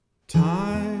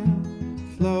Time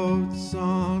floats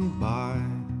on by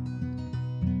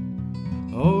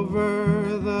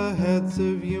over the heads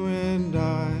of you and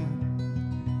I.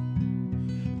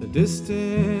 The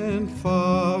distant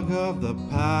fog of the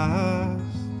past,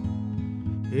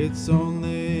 it's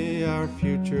only our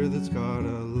future that's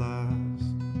gotta last.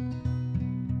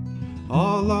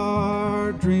 All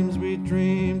our dreams we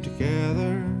dream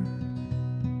together,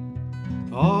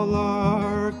 all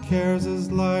our cares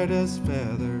as light as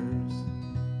feathers,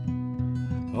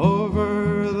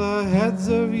 over the heads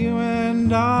of you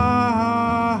and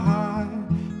I.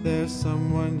 There's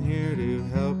someone here to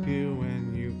help you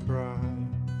when you cry.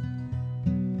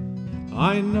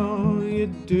 I know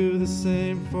you'd do the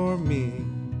same for me.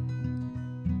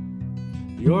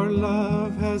 Your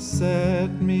love has set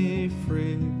me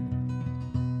free.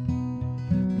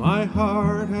 My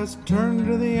heart has turned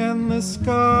to the endless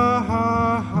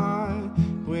sky.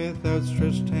 With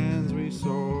outstretched hands we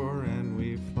soar and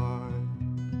we fly.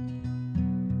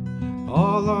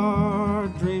 All our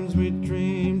dreams we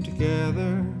dream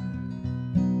together,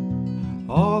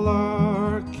 all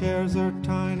our cares are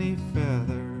tiny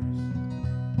feathers,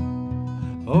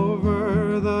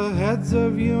 over the heads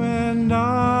of you and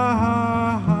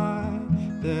I.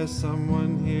 There's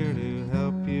someone here to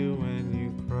help you when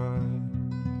you cry.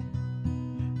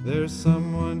 There's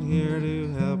someone here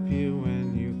to help you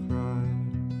when you cry.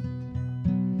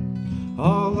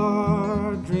 All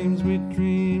our dreams we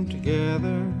dream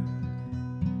together,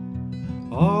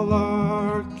 all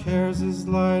our cares as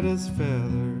light as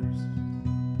feathers,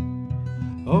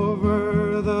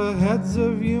 over the heads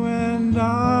of you and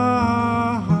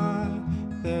I.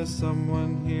 There's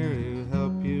someone here to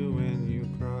help you when you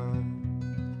cry.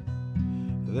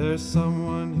 There's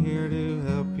someone here to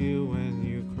help you when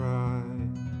you cry.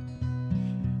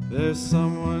 There's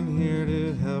someone here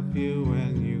to help you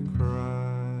when you cry.